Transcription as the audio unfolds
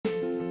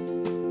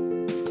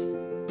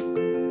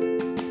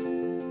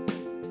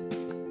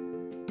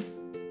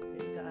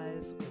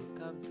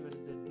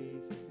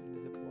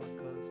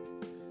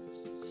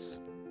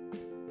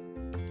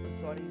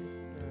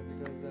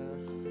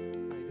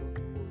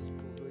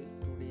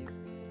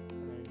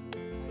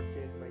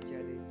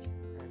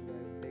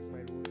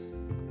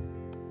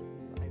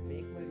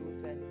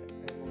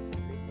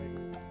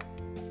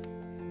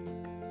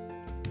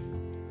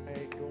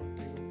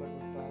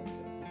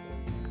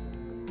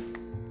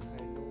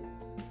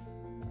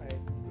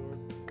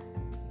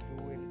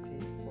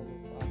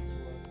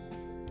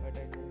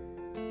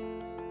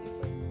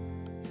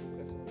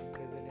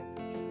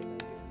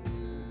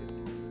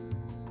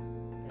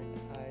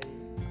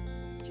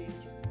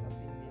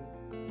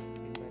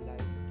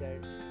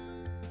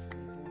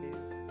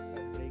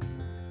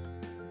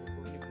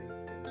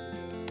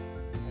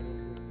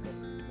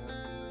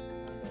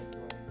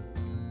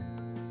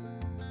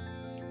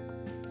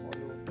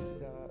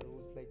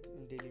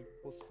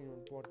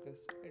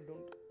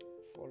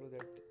follow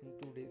that in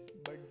 2 days,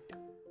 but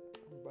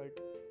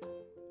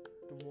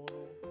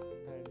tomorrow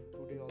and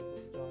today also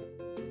start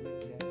doing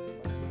that.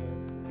 But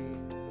today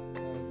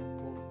won't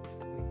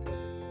wake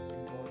up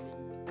in morning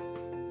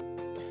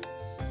at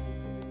 7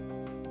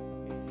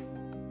 a.m.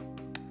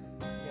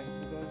 That's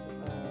because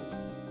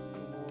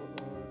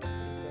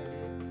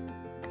yesterday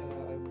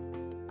I'm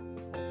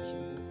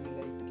watching movie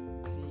like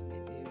 3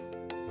 a.m.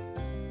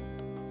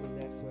 So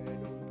that's why I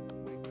don't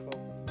wake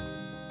up.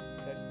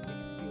 That's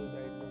excuse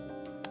I know,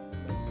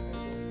 but I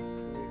don't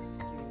do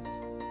excuse.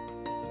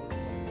 Just told my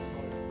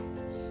fault.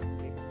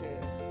 Next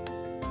time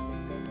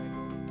I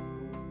don't do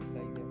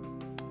like that.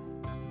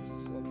 This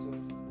is also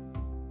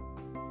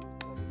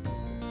promise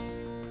myself.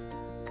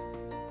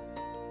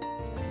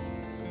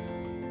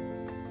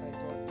 I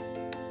thought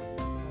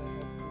I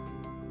have to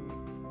do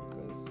it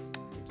because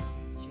it's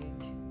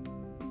changed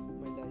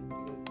my life.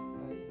 Because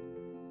I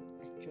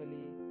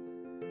actually,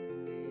 in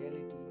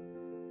reality,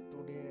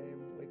 today I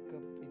am wake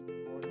up in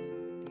morning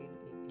 10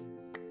 a.m.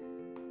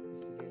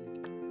 It's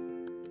reality,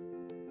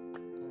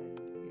 and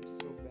it's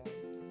so bad.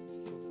 It's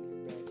so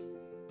feeling bad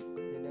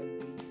when I'm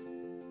doing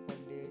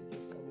one day.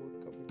 Just I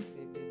woke up in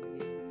 7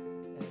 a.m.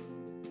 and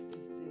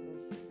this day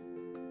was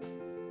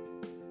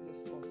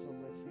just awesome.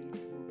 I feel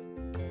good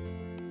that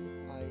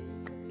I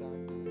have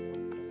done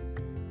one task,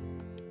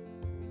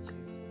 which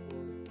is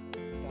more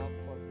tough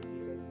for me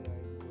because I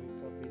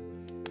wake up in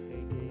 8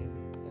 a.m.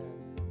 and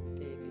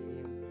 10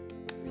 a.m.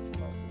 Which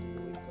person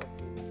wake up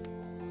in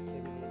 7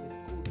 a.m. is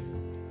good,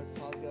 but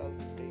fast they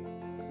also break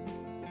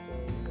rules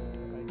because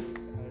I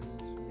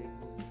rules make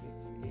rules 6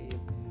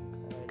 a.m.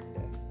 and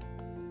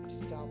it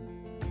stop.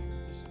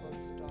 It was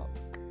stop.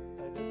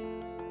 I don't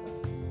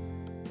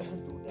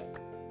do that.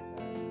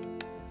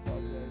 And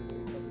first I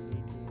wake up in 8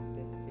 a.m.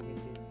 Then second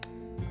day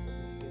wake up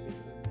in 7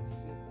 a.m.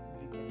 It's a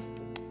big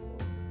achievement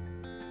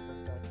for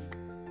starting.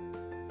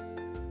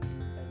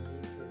 And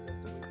next day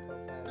just wake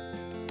up and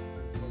do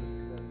for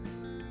exercise.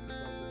 It's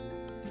also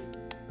good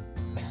things.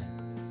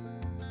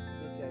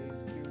 Obviously I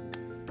include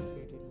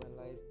it in my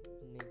life.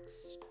 Next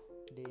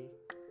day,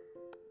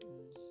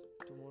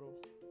 tomorrow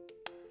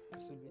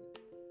it will be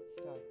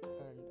start,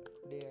 and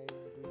today I am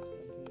doing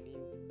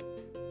something new,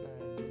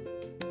 and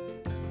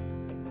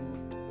I do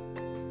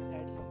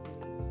add something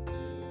new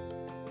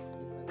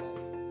in my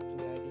life to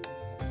adding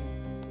new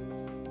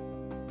peoples.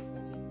 I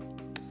think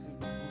it will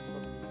be good for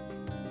me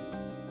and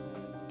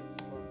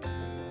for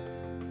my work.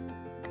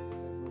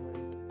 I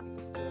provide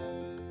extra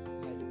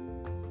value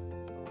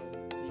on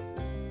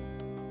peoples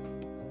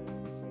and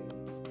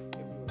friends,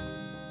 everybody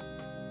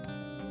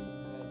new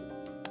value,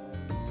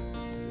 and it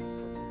will be help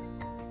for me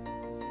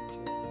in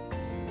future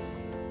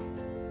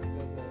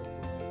because I am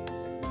providing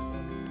value for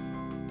them.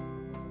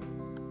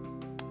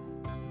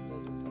 I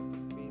don't have to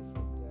pay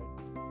for that.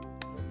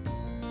 No,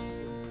 it's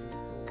not free,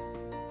 so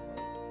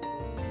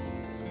I don't do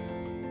that.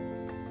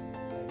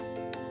 And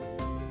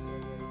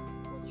yesterday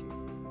I watched a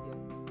movie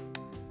and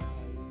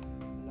I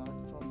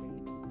learned from many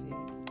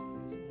things in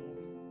this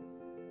movie,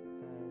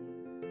 and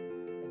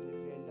I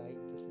really like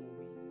this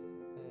movie.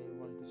 I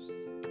want to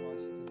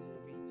watch this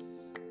movie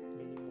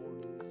many more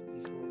days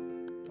before,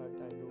 but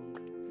I don't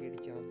get a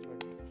chance. But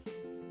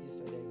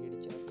yesterday I get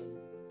a chance, and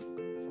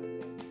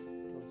finally I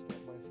don't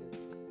stop myself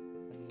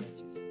and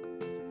watches it.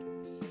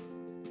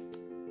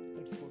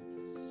 It's good,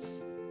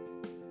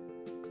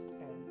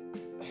 and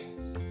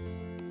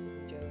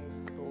which I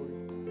have told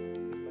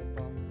in my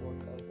past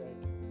podcast that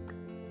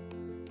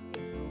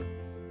improve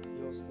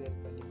yourself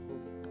and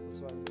improve.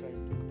 Also, I'm trying to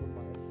improve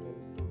myself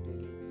to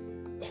daily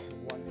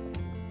 1%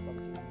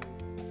 something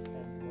new,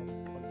 and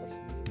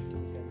 1% new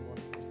things, and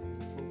 1%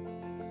 improve.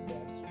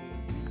 That will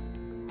be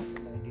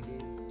after 90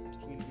 days. It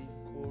will be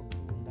go to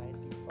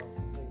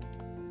 90%,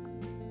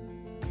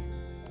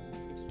 and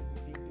it will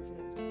be big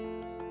difference.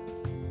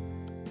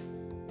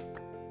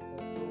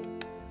 So,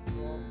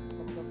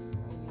 matlab,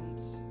 I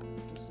means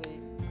to say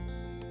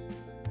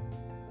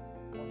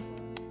 1%.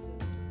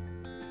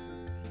 If you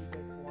see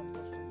that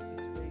 1%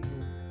 is very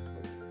low,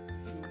 but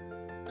if you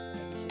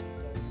addition it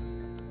that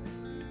after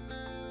 90 days,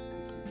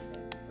 it will be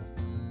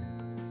 90%.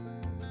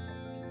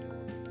 Think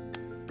about it.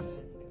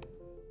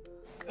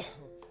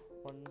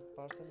 And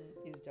 1%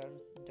 is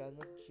does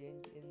not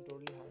change in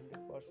totally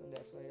 100%.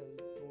 That's why I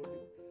told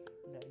you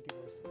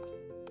 90%.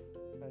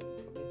 And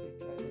obviously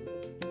try my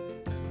best to do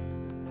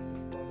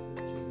 100%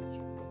 change.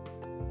 But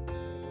I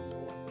don't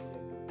know until I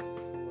do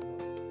it or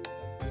not.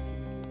 But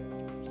definitely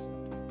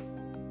 90%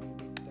 to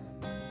be done,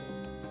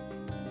 because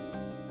if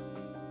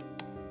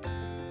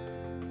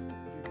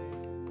you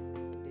implement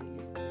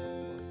daily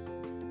 1%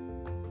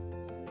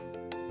 and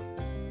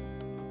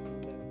do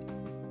that,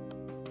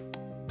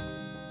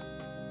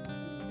 it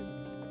will definitely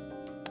done.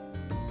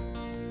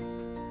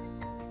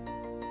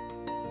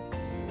 Just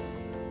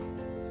things,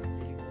 just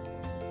daily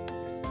 1%.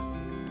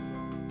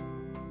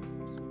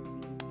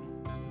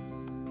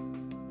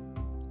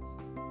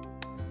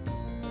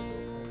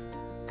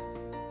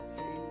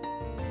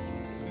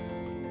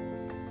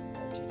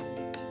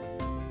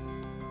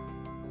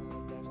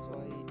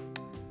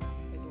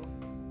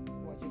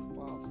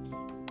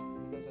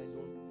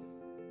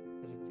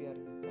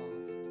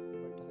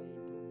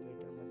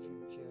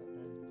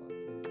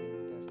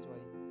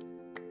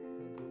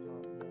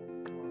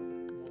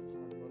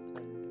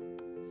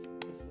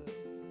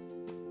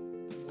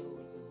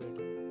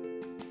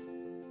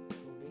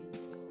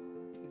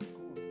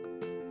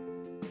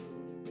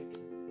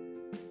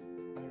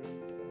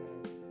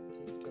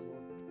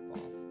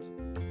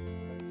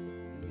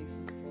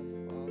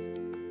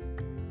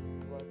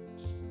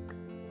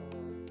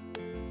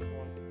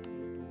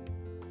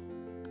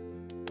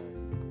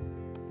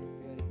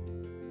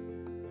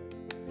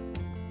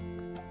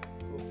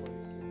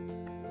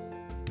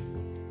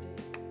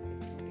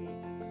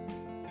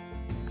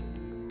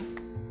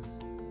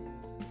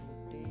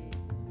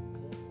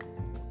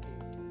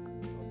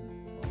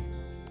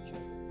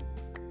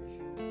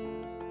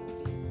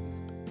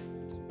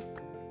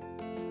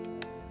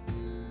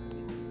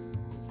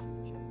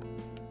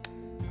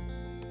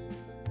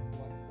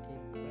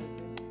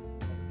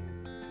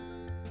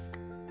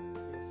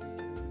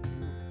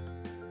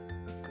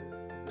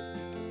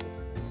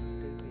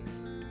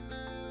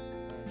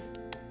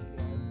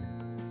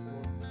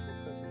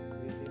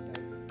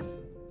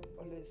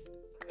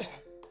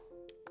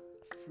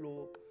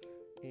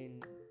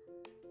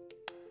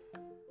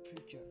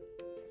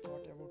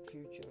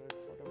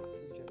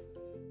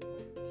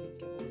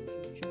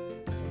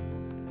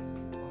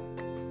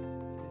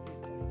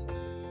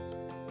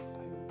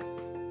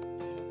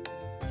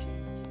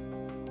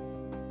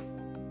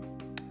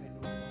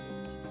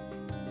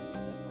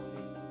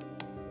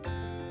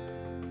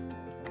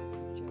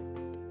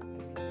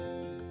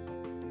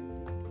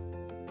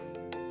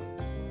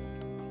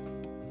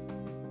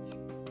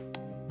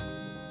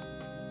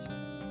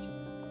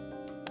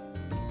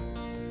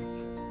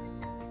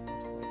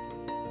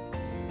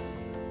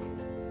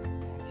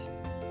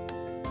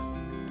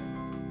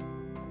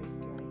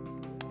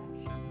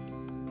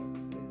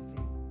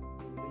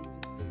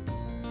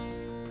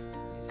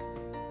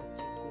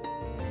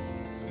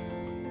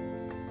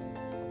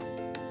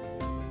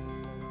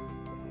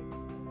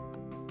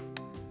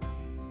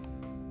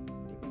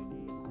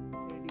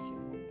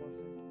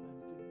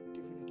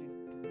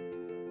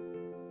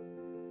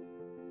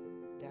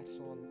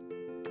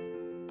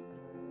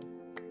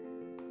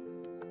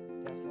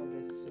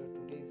 pressure